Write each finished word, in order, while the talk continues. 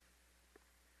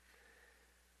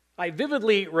I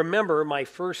vividly remember my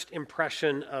first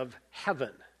impression of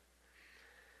heaven.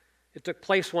 It took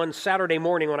place one Saturday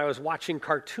morning when I was watching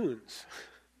cartoons.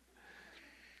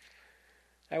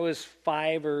 I was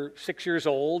 5 or 6 years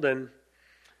old, and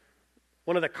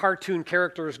one of the cartoon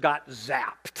characters got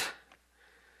zapped.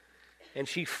 And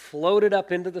she floated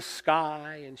up into the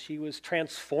sky, and she was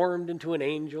transformed into an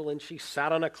angel, and she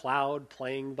sat on a cloud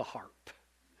playing the harp.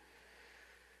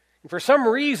 And for some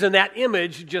reason, that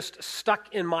image just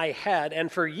stuck in my head, and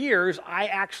for years, I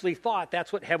actually thought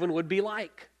that's what heaven would be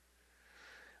like.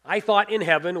 I thought in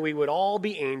heaven we would all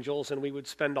be angels, and we would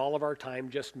spend all of our time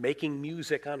just making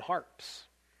music on harps.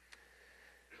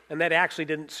 And that actually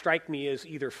didn't strike me as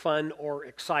either fun or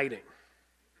exciting.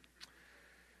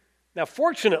 Now,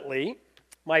 fortunately,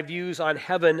 my views on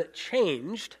heaven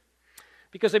changed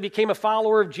because I became a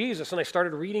follower of Jesus and I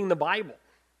started reading the Bible.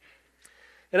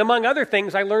 And among other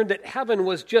things, I learned that heaven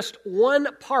was just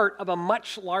one part of a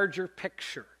much larger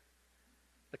picture,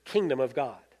 the kingdom of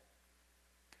God.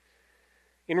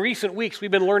 In recent weeks,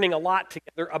 we've been learning a lot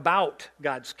together about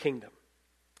God's kingdom.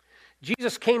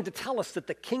 Jesus came to tell us that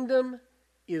the kingdom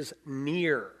is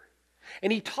near.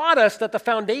 And he taught us that the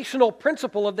foundational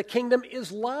principle of the kingdom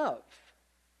is love.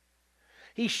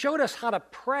 He showed us how to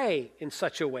pray in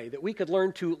such a way that we could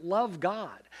learn to love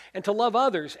God and to love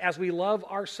others as we love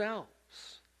ourselves.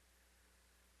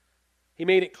 He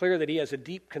made it clear that he has a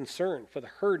deep concern for the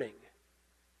hurting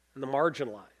and the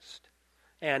marginalized.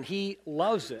 And he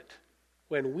loves it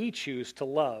when we choose to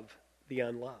love the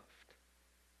unloved.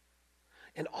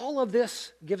 And all of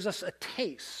this gives us a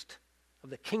taste of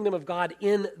the kingdom of God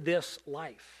in this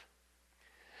life.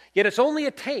 Yet it's only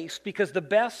a taste because the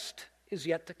best is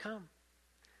yet to come.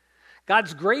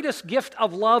 God's greatest gift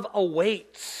of love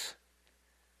awaits,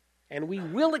 and we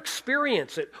will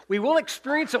experience it. We will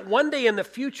experience it one day in the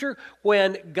future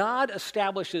when God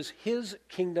establishes his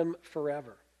kingdom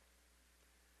forever.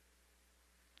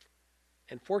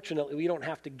 And fortunately, we don't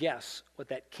have to guess what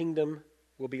that kingdom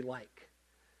will be like.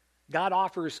 God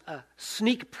offers a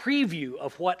sneak preview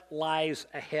of what lies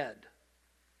ahead.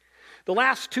 The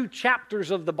last 2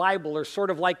 chapters of the Bible are sort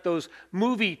of like those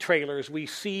movie trailers we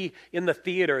see in the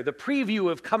theater, the preview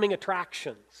of coming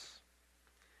attractions.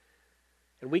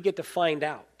 And we get to find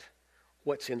out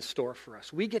what's in store for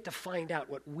us. We get to find out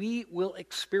what we will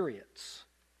experience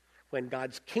when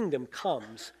God's kingdom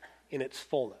comes in its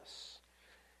fullness.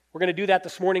 We're going to do that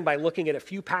this morning by looking at a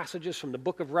few passages from the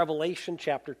book of Revelation,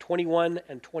 chapter 21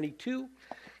 and 22.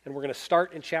 And we're going to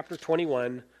start in chapter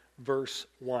 21, verse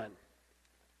 1.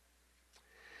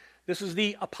 This is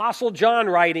the Apostle John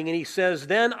writing, and he says,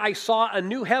 "Then I saw a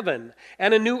new heaven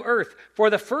and a new earth, for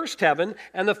the first heaven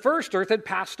and the first earth had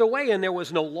passed away, and there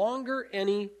was no longer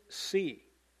any sea.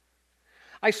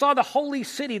 I saw the holy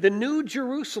city, the new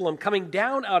Jerusalem, coming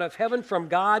down out of heaven from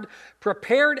God,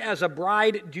 prepared as a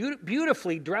bride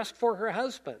beautifully dressed for her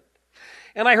husband.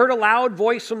 And I heard a loud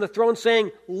voice from the throne saying,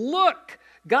 'Look,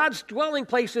 God's dwelling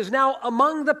place is now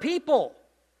among the people,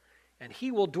 and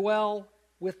he will dwell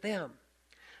with them.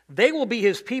 They will be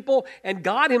his people, and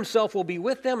God himself will be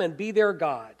with them and be their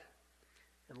God.'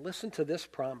 And listen to this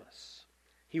promise.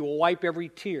 He will wipe every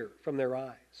tear from their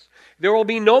eyes. There will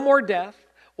be no more death,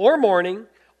 or mourning,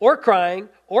 or crying,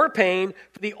 or pain,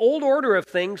 for the old order of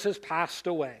things has passed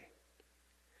away.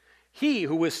 He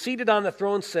who was seated on the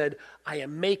throne said, 'I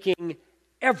am making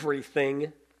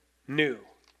everything new.'"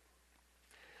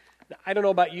 Now, I don't know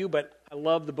about you, but I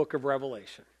love the book of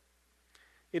Revelation.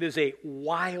 It is a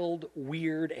wild,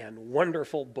 weird, and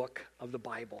wonderful book of the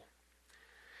Bible.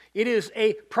 It is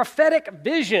a prophetic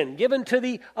vision given to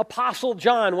the Apostle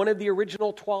John, one of the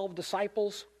original 12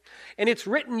 disciples. And it's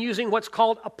written using what's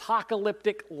called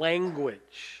apocalyptic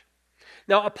language.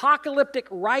 Now, apocalyptic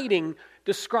writing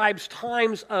describes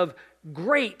times of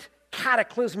great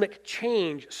cataclysmic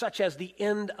change, such as the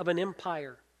end of an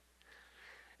empire.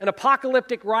 And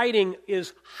apocalyptic writing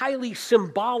is highly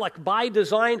symbolic by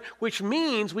design, which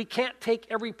means we can't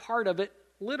take every part of it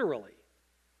literally.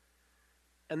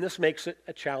 And this makes it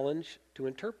a challenge to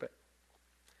interpret.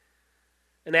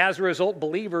 And as a result,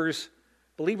 believers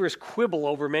quibble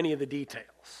over many of the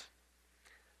details.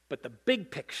 But the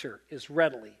big picture is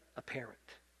readily apparent.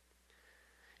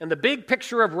 And the big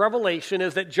picture of Revelation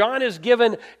is that John is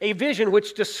given a vision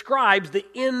which describes the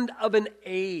end of an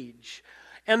age.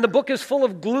 And the book is full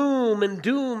of gloom and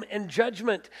doom and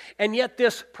judgment. And yet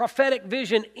this prophetic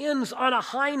vision ends on a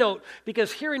high note,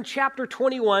 because here in chapter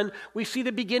 21, we see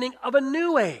the beginning of a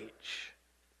new age.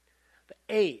 The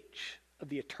age of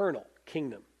the eternal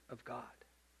kingdom of God.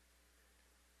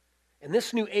 And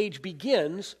this new age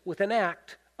begins with an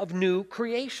act of new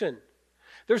creation.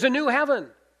 There's a new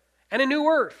heaven and a new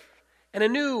earth, and a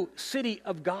new city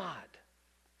of God.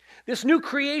 This new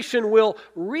creation will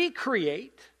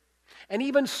recreate and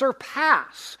even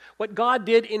surpass what God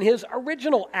did in his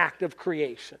original act of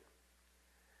creation.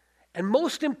 And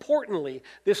most importantly,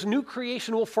 this new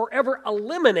creation will forever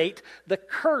eliminate the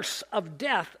curse of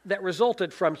death that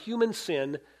resulted from human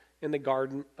sin in the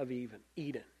Garden of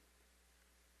Eden.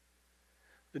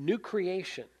 The new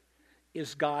creation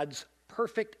is God's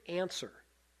perfect answer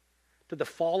to the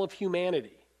fall of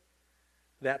humanity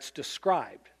that's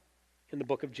described in the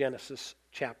book of Genesis,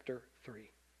 chapter 3.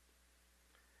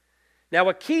 Now,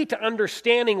 a key to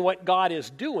understanding what God is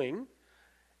doing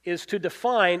is to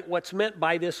define what's meant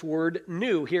by this word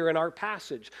new here in our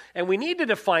passage. And we need to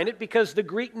define it because the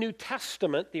Greek New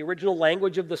Testament, the original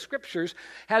language of the Scriptures,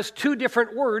 has two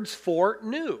different words for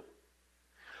new.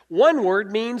 One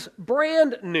word means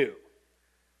brand new,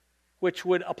 which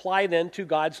would apply then to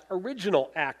God's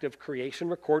original act of creation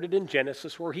recorded in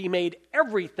Genesis, where he made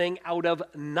everything out of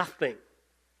nothing.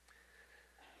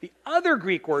 The other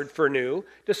Greek word for new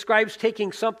describes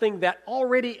taking something that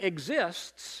already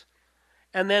exists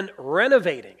and then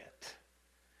renovating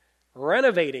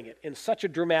it in such a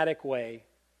dramatic way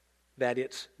that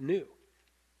it's new.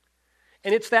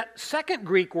 And it's that second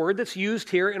Greek word that's used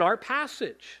here in our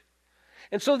passage.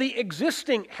 And so the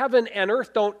existing heaven and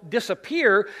earth don't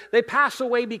disappear, they pass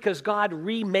away because God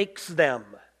remakes them.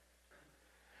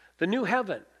 The new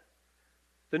heaven,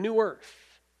 the new earth,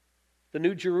 the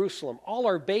new Jerusalem, all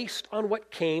are based on what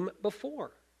came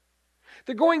before.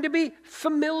 They're going to be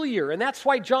familiar, and that's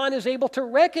why John is able to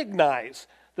recognize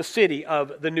the city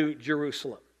of the New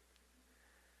Jerusalem.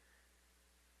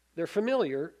 They're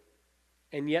familiar,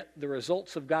 and yet the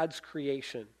results of God's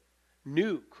creation,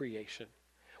 new creation,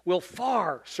 will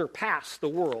far surpass the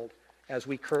world as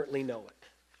we currently know it.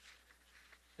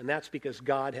 And that's because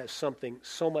God has something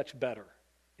so much better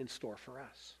in store for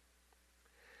us.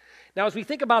 Now, as we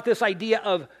think about this idea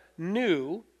of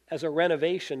new as a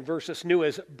renovation versus new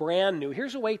as brand new,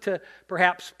 here's a way to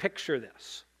perhaps picture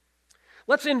this.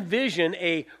 Let's envision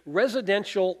a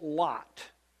residential lot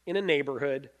in a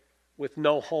neighborhood with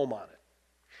no home on it.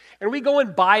 And we go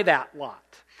and buy that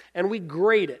lot, and we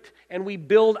grade it, and we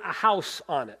build a house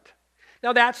on it.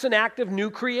 Now, that's an act of new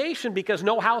creation because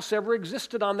no house ever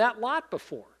existed on that lot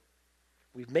before.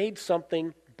 We've made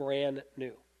something brand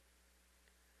new.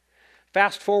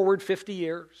 Fast forward 50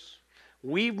 years,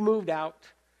 we've moved out.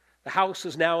 The house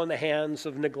is now in the hands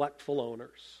of neglectful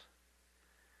owners.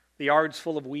 The yard's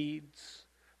full of weeds,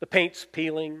 the paint's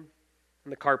peeling,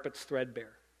 and the carpet's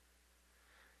threadbare.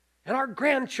 And our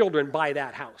grandchildren buy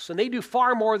that house, and they do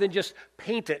far more than just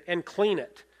paint it and clean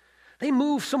it. They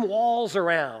move some walls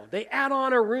around. They add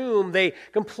on a room. They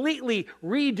completely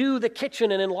redo the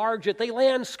kitchen and enlarge it. They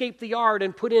landscape the yard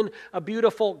and put in a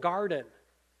beautiful garden.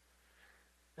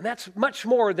 And that's much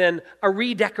more than a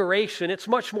redecoration. It's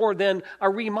much more than a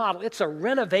remodel. It's a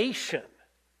renovation.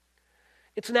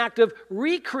 It's an act of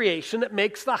recreation that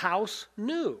makes the house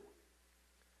new.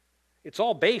 It's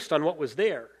all based on what was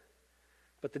there.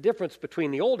 But the difference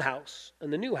between the old house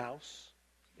and the new house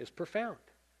is profound.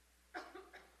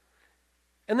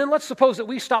 And then let's suppose that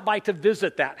we stop by to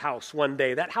visit that house one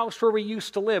day, that house where we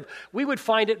used to live. We would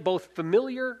find it both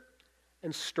familiar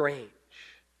and strange.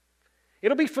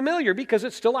 It'll be familiar because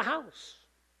it's still a house.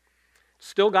 It's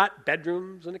still got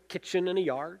bedrooms and a kitchen and a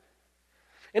yard.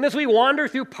 And as we wander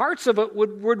through, parts of it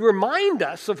would remind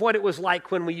us of what it was like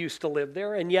when we used to live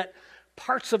there, and yet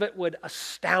parts of it would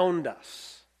astound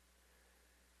us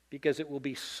because it will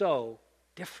be so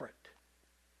different.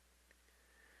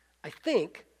 I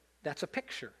think that's a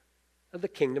picture of the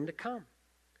kingdom to come.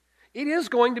 It is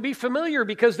going to be familiar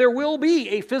because there will be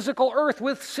a physical earth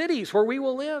with cities where we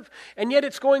will live. And yet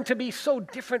it's going to be so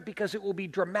different because it will be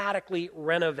dramatically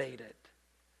renovated.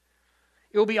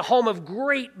 It will be a home of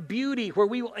great beauty where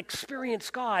we will experience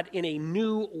God in a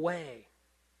new way.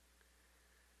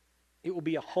 It will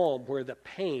be a home where the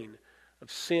pain of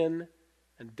sin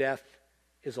and death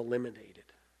is eliminated.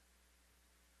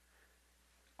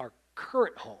 Our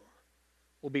current home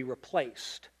will be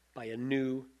replaced by a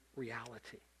new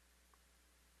reality.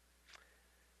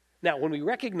 Now, when we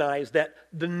recognize that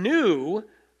the new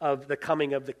of the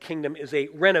coming of the kingdom is a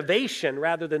renovation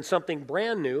rather than something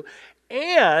brand new,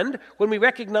 and when we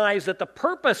recognize that the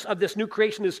purpose of this new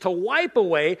creation is to wipe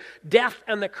away death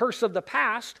and the curse of the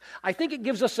past, I think it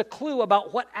gives us a clue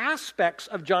about what aspects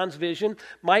of John's vision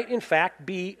might in fact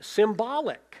be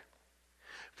symbolic.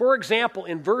 For example,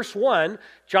 in verse 1,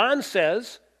 John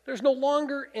says, there's no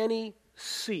longer any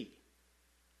sea.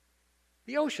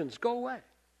 The oceans go away.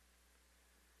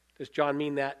 Does John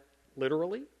mean that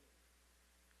literally?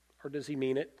 Or does he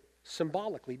mean it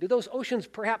symbolically? Do those oceans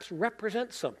perhaps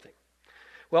represent something?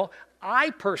 Well, I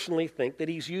personally think that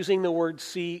he's using the word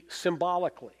sea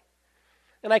symbolically.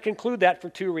 And I conclude that for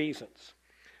two reasons.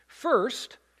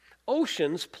 First,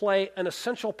 oceans play an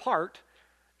essential part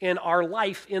in our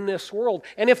life in this world.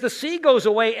 And if the sea goes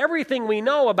away, everything we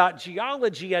know about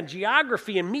geology and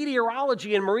geography and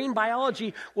meteorology and marine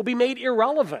biology will be made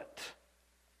irrelevant.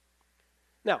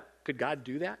 Now, could God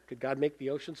do that? Could God make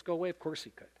the oceans go away? Of course he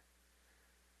could.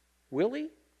 Will he?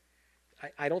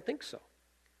 I don't think so.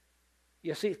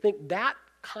 You see, I think that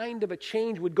kind of a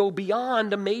change would go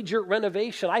beyond a major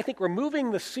renovation. I think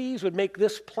removing the seas would make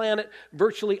this planet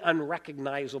virtually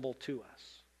unrecognizable to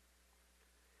us.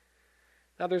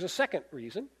 Now, there's a second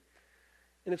reason,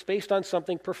 and it's based on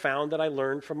something profound that I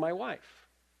learned from my wife.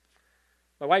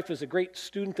 My wife is a great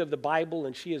student of the Bible,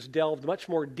 and she has delved much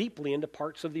more deeply into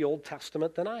parts of the Old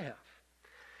Testament than I have.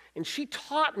 And she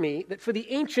taught me that for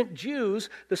the ancient Jews,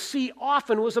 the sea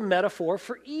often was a metaphor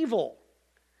for evil.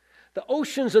 The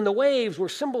oceans and the waves were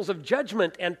symbols of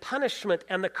judgment and punishment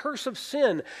and the curse of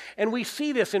sin. And we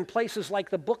see this in places like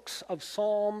the books of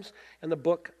Psalms and the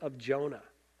book of Jonah.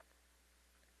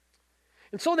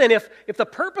 And so then, if the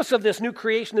purpose of this new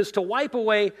creation is to wipe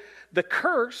away the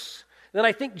curse, then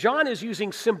I think John is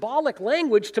using symbolic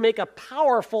language to make a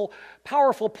powerful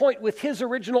point with his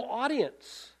original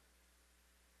audience.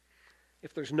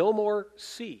 If there's no more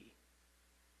sea,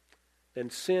 then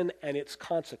sin and its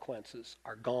consequences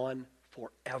are gone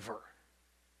forever.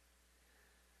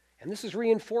 And this is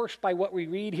reinforced by what we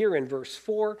read here in verse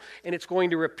 4, and it's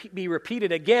going to be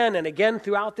repeated again and again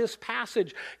throughout this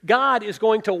passage. God is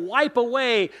going to wipe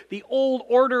away the old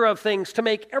order of things to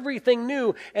make everything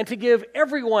new and to give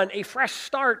everyone a fresh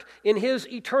start in his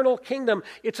eternal kingdom.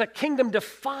 It's a kingdom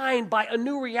defined by a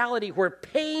new reality where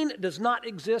pain does not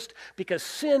exist because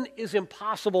sin is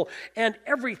impossible and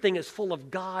everything is full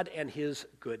of God and his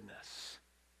goodness.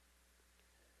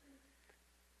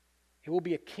 It will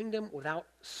be a kingdom without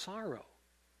sorrow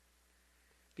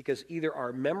because either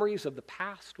our memories of the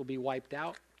past will be wiped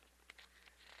out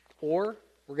or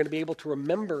we're going to be able to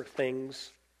remember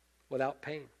things without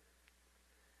pain.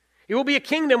 It will be a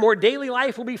kingdom where daily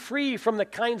life will be free from the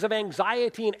kinds of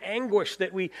anxiety and anguish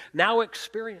that we now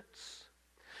experience.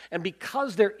 And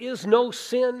because there is no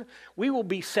sin, we will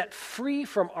be set free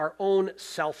from our own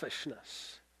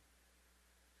selfishness,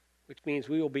 which means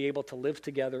we will be able to live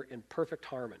together in perfect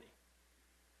harmony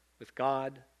with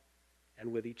God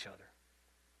and with each other.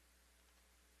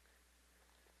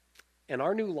 And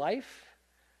our new life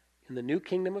in the new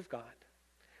kingdom of God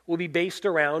will be based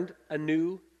around a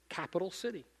new capital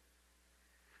city.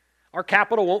 Our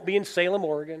capital won't be in Salem,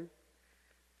 Oregon.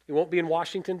 It won't be in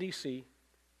Washington, D.C.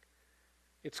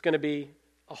 It's going to be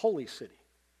a holy city,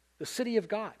 the city of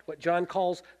God, what John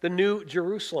calls the New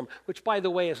Jerusalem, which, by the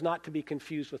way, is not to be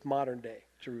confused with modern-day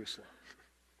Jerusalem.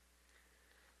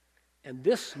 And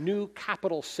this new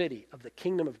capital city of the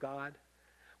kingdom of God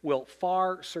will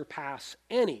far surpass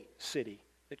any city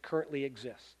that currently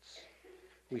exists.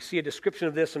 We see a description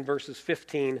of this in verses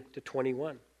 15 to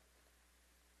 21.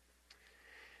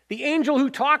 The angel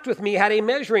who talked with me had a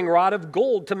measuring rod of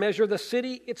gold to measure the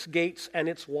city, its gates, and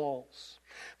its walls.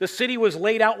 The city was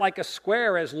laid out like a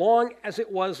square as long as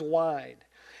it was wide.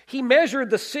 He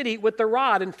measured the city with the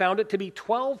rod and found it to be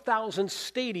 12,000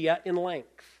 stadia in length,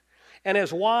 and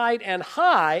as wide and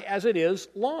high as it is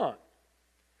long.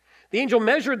 The angel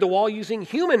measured the wall using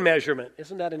human measurement.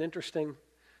 Isn't that an interesting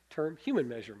term? Human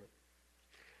measurement.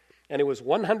 And it was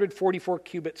 144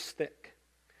 cubits thick.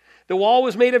 The wall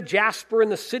was made of jasper,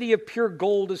 and the city of pure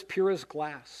gold, as pure as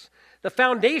glass. The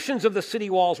foundations of the city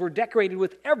walls were decorated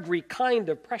with every kind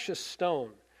of precious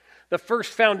stone. The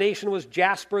first foundation was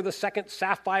jasper, the second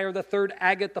sapphire, the third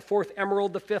agate, the fourth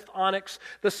emerald, the fifth onyx,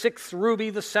 the sixth ruby,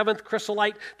 the seventh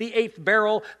chrysolite, the eighth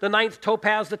beryl, the ninth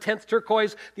topaz, the 10th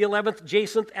turquoise, the 11th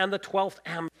jacinth, and the 12th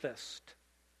amethyst.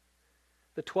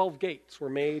 The 12 gates were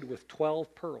made with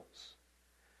 12 pearls,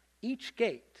 each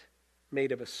gate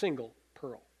made of a single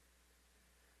pearl.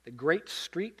 The great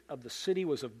street of the city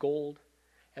was of gold,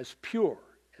 as pure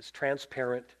as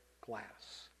transparent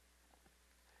glass.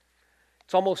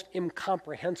 It's almost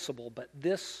incomprehensible, but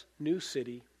this new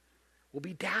city will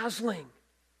be dazzling.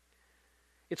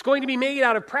 It's going to be made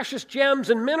out of precious gems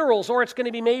and minerals, or it's going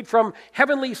to be made from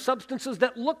heavenly substances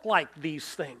that look like these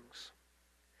things.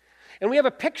 And we have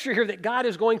a picture here that God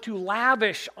is going to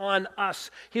lavish on us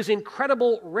his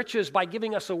incredible riches by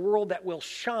giving us a world that will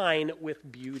shine with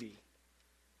beauty.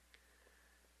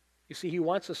 You see, he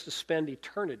wants us to spend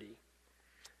eternity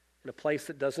in a place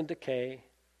that doesn't decay,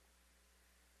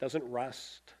 doesn't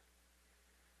rust,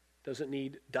 doesn't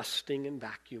need dusting and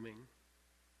vacuuming.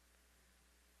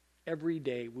 every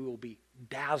day we will be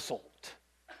dazzled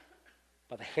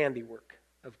by the handiwork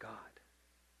of God.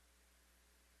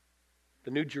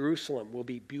 The New Jerusalem will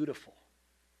be beautiful,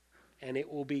 and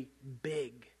it will be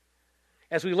big.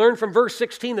 As we learn from verse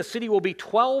 16, the city will be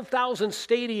 12,000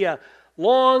 stadia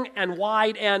long and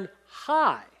wide and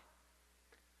high,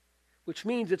 which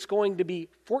means it's going to be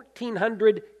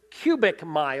 1,400 cubic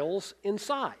miles in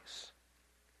size.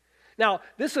 Now,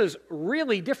 this is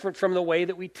really different from the way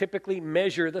that we typically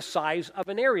measure the size of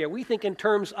an area. We think in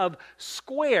terms of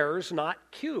squares, not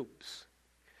cubes.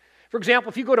 For example,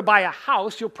 if you go to buy a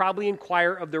house, you'll probably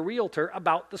inquire of the realtor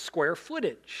about the square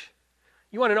footage.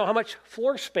 You want to know how much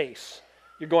floor space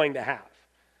you're going to have.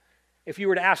 If you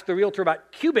were to ask the realtor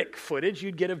about cubic footage,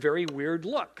 you'd get a very weird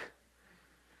look.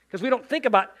 Because we don't think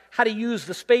about how to use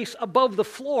the space above the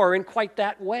floor in quite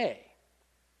that way.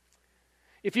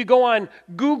 If you go on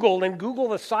Google and Google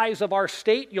the size of our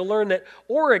state, you'll learn that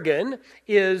Oregon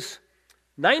is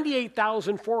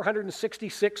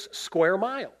 98,466 square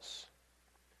miles.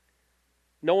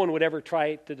 No one would ever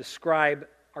try to describe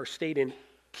our state in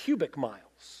cubic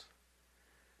miles,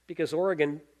 because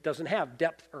Oregon doesn't have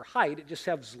depth or height, it just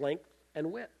has length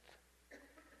and width.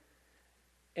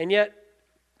 And yet,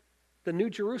 the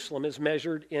New Jerusalem is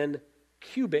measured in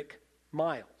cubic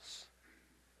miles.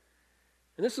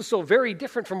 And this is so very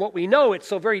different from what we know. It's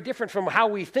so very different from how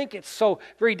we think. It's so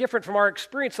very different from our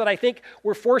experience that I think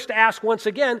we're forced to ask once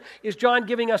again, is John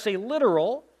giving us a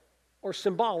literal or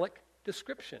symbolic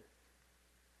description?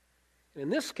 And in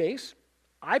this case,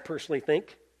 I personally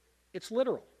think it's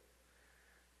literal.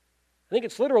 I think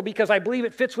it's literal because I believe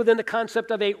it fits within the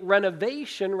concept of a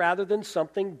renovation rather than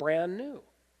something brand new.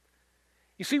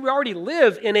 You see, we already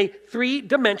live in a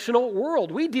three-dimensional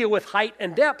world. We deal with height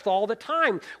and depth all the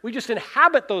time. We just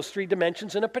inhabit those three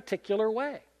dimensions in a particular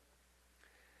way.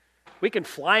 We can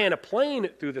fly in a plane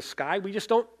through the sky. We just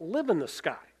don't live in the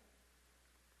sky.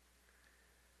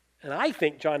 And I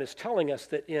think John is telling us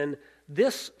that in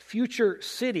this future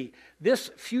city,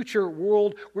 this future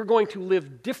world, we're going to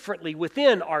live differently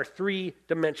within our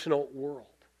three-dimensional world.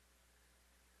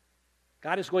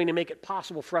 God is going to make it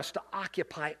possible for us to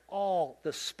occupy all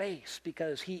the space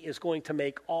because He is going to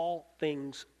make all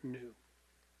things new.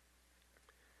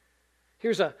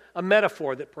 Here's a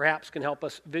metaphor that perhaps can help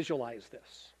us visualize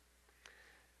this.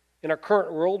 In our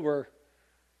current world, we're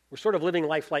sort of living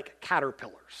life like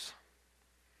caterpillars.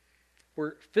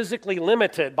 We're physically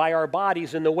limited by our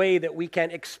bodies in the way that we can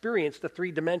experience the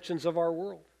three dimensions of our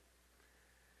world.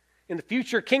 In the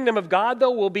future kingdom of God,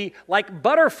 though, we'll be like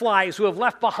butterflies who have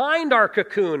left behind our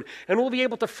cocoon, and we'll be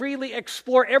able to freely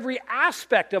explore every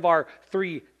aspect of our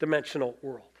three-dimensional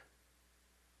world.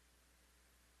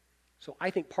 So I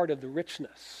think part of the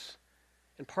richness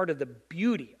and part of the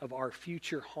beauty of our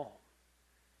future home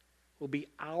will be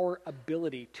our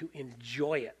ability to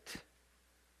enjoy it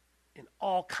in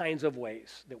all kinds of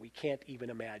ways that we can't even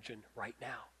imagine right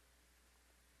now.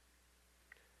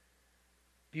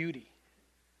 Beauty,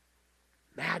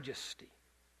 majesty,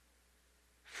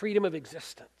 freedom of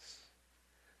existence.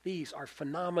 These are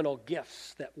phenomenal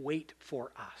gifts that wait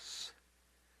for us.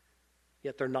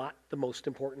 Yet they're not the most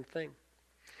important thing.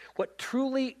 What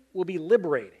truly will be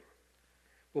liberating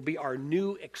will be our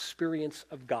new experience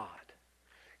of God.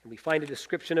 And we find a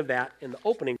description of that in the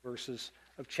opening verses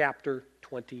of chapter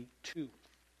 22.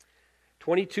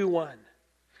 22:1.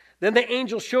 Then the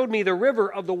angel showed me the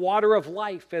river of the water of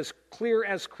life, as clear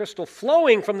as crystal,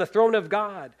 flowing from the throne of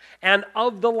God and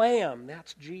of the Lamb,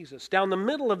 that's Jesus, down the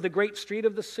middle of the great street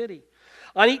of the city.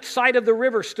 On each side of the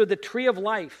river stood the tree of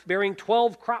life, bearing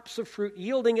 12 crops of fruit,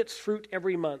 yielding its fruit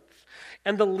every month.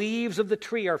 And the leaves of the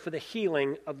tree are for the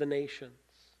healing of the nations.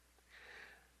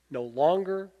 No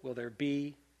longer will there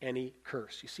be any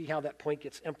curse. You see how that point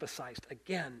gets emphasized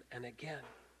again and again.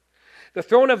 The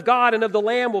throne of God and of the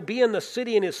Lamb will be in the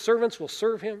city, and His servants will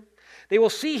serve Him. They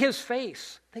will see His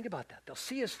face. Think about that. They'll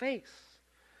see His face,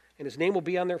 and His name will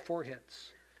be on their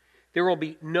foreheads. There will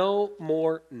be no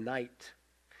more night.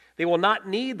 They will not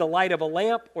need the light of a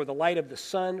lamp or the light of the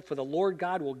sun, for the Lord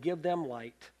God will give them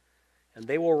light, and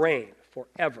they will reign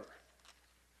forever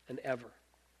and ever.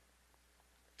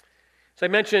 As I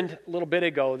mentioned a little bit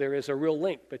ago, there is a real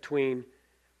link between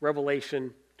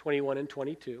Revelation 21 and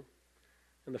 22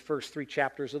 and the first three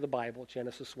chapters of the Bible,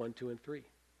 Genesis 1, 2, and 3.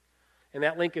 And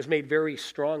that link is made very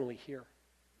strongly here.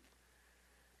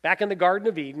 Back in the Garden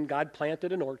of Eden, God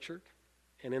planted an orchard,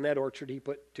 and in that orchard He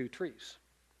put two trees.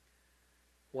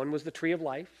 One was the tree of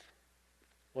life,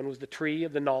 one was the tree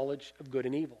of the knowledge of good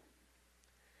and evil.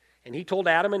 And He told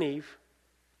Adam and Eve,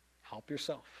 help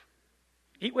yourself.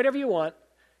 Eat whatever you want,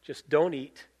 just don't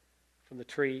eat from the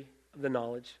tree of the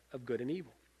knowledge of good and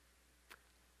evil.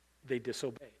 they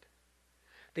disobeyed.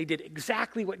 They did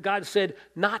exactly what God said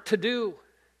not to do.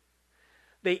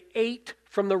 They ate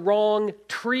from the wrong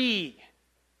tree.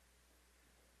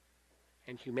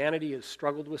 And humanity has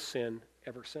struggled with sin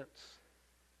ever since.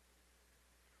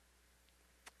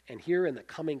 And here in the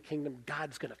coming kingdom,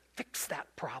 God's going to fix that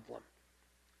problem.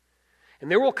 And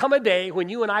there will come a day when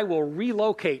you and I will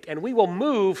relocate and we will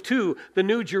move to the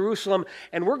New Jerusalem,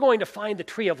 and we're going to find the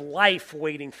tree of life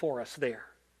waiting for us there.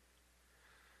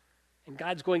 And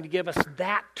God's going to give us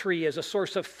that tree as a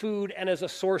source of food and as a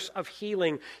source of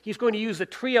healing. He's going to use the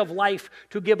tree of life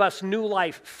to give us new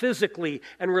life physically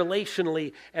and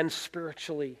relationally and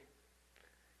spiritually.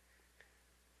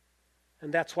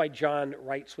 And that's why John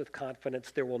writes with confidence,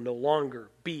 there will no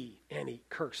longer be any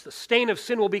curse. The stain of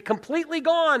sin will be completely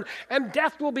gone, and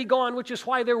death will be gone, which is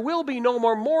why there will be no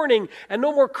more mourning and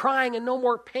no more crying and no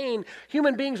more pain.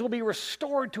 Human beings will be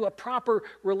restored to a proper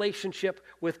relationship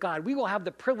with God. We will have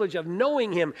the privilege of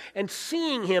knowing Him and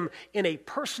seeing Him in a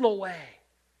personal way.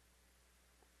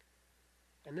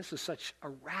 And this is such a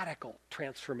radical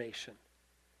transformation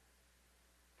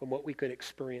from what we could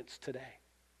experience today.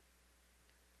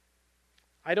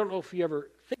 I don't know if you ever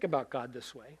think about God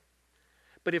this way,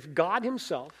 but if God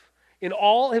Himself, in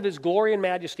all of His glory and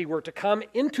majesty, were to come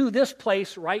into this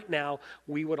place right now,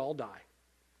 we would all die.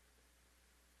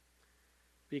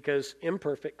 Because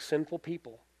imperfect, sinful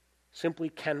people simply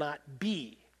cannot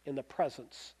be in the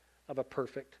presence of a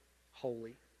perfect,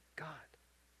 holy God.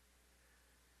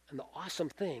 And the awesome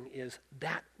thing is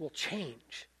that will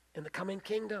change in the coming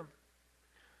kingdom.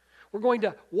 We're going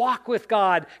to walk with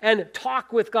God and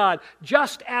talk with God,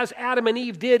 just as Adam and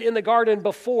Eve did in the garden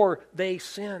before they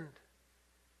sinned.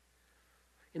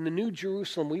 In the New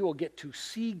Jerusalem, we will get to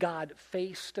see God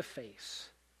face to face,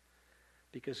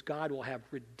 because God will have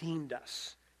redeemed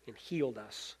us and healed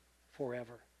us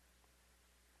forever.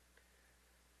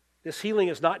 This healing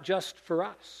is not just for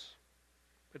us,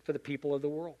 but for the people of the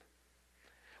world.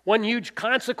 One huge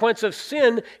consequence of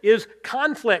sin is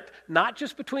conflict, not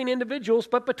just between individuals,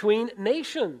 but between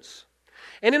nations.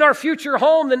 And in our future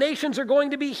home, the nations are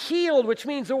going to be healed, which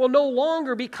means there will no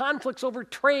longer be conflicts over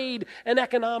trade and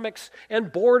economics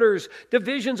and borders.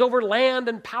 Divisions over land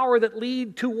and power that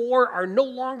lead to war are no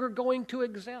longer going to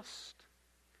exist.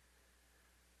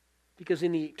 Because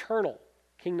in the eternal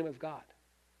kingdom of God,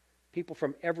 people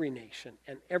from every nation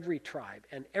and every tribe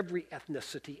and every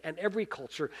ethnicity and every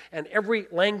culture and every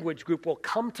language group will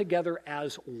come together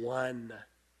as one.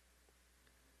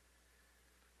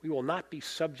 We will not be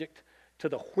subject to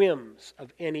the whims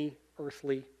of any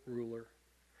earthly ruler.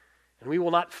 And we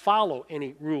will not follow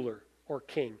any ruler or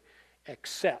king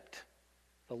except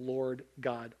the Lord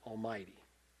God Almighty,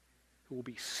 who will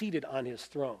be seated on His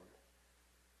throne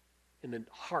in the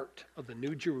heart of the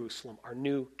New Jerusalem, our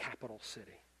new capital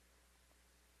city.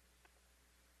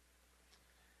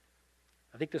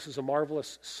 I think this is a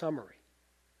marvelous summary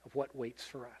of what waits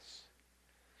for us.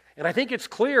 And I think it's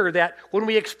clear that when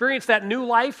we experience that new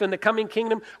life in the coming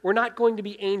kingdom, we're not going to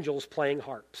be angels playing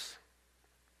harps.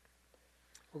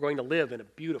 We're going to live in a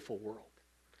beautiful world.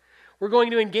 We're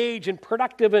going to engage in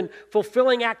productive and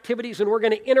fulfilling activities, and we're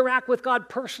going to interact with God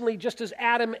personally, just as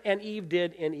Adam and Eve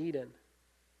did in Eden.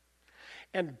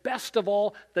 And best of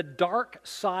all, the dark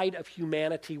side of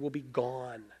humanity will be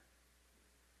gone.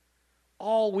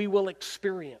 All we will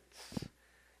experience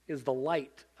is the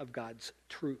light of God's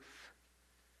truth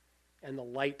and the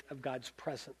light of God's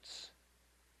presence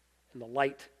and the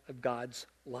light of God's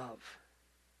love.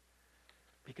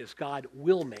 Because God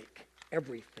will make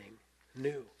everything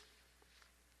new.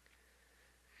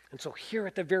 And so here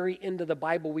at the very end of the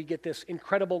Bible, we get this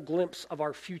incredible glimpse of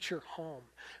our future home.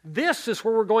 This is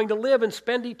where we're going to live and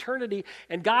spend eternity.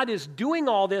 And God is doing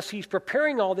all this, He's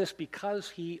preparing all this because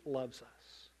He loves us.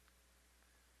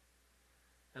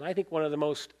 And I think one of the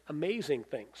most amazing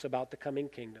things about the coming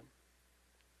kingdom,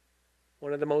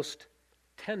 one of the most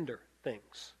tender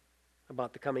things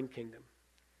about the coming kingdom,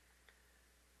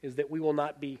 is that we will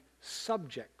not be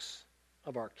subjects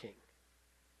of our King.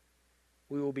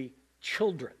 We will be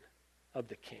children of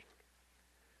the King.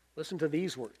 Listen to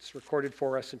these words recorded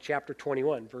for us in chapter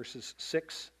 21, verses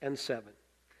 6 and 7.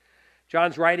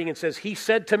 John's writing and says, He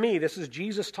said to me, this is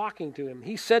Jesus talking to him,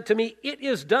 He said to me, it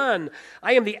is done.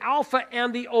 I am the Alpha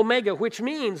and the Omega, which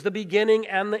means the beginning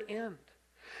and the end.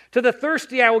 To the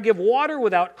thirsty I will give water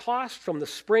without cost from the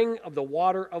spring of the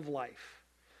water of life.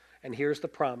 And here's the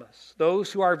promise. Those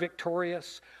who are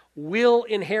victorious will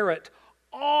inherit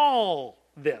all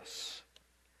this.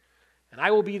 And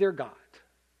I will be their God,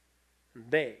 and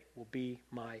they will be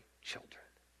my children.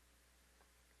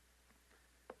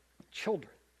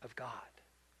 Children of God.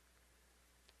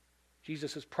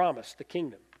 Jesus has promised the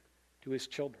kingdom to his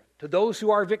children, to those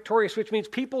who are victorious, which means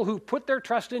people who put their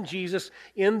trust in Jesus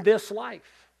in this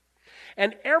life.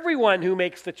 And everyone who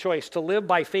makes the choice to live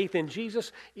by faith in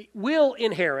Jesus will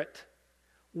inherit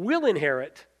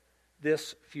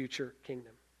this future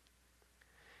kingdom.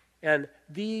 And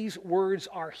these words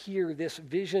are here. This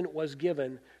vision was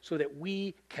given so that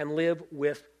we can live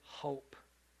with hope.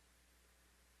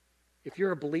 If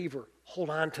you're a believer, hold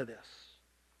on to this.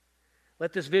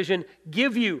 Let this vision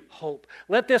give you hope.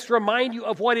 Let this remind you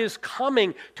of what is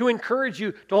coming to encourage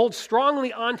you to hold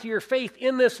strongly onto your faith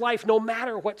in this life, no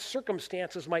matter what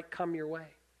circumstances might come your way.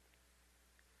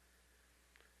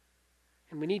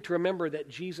 And we need to remember that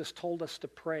Jesus told us to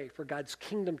pray for God's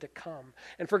kingdom to come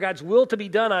and for God's will to be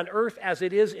done on earth as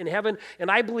it is in heaven. And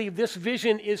I believe this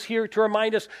vision is here to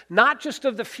remind us not just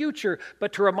of the future,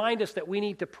 but to remind us that we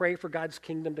need to pray for God's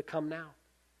kingdom to come now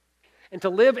and to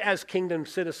live as kingdom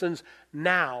citizens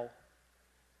now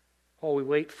while we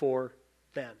wait for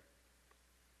then.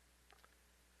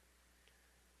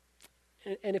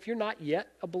 And if you're not yet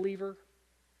a believer,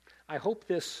 I hope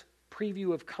this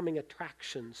preview of coming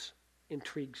attractions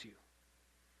intrigues you.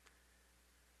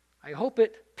 I hope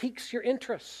it piques your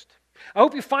interest. I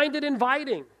hope you find it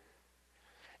inviting.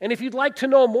 And if you'd like to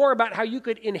know more about how you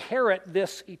could inherit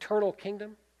this eternal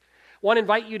kingdom, I want to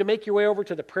invite you to make your way over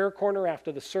to the prayer corner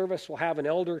after the service. We'll have an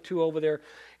elder or two over there,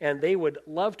 and they would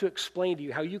love to explain to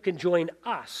you how you can join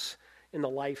us in the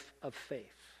life of faith,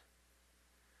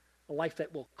 a life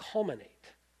that will culminate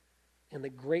in the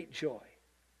great joy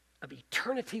of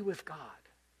eternity with God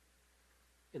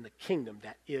in the kingdom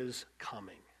that is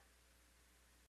coming.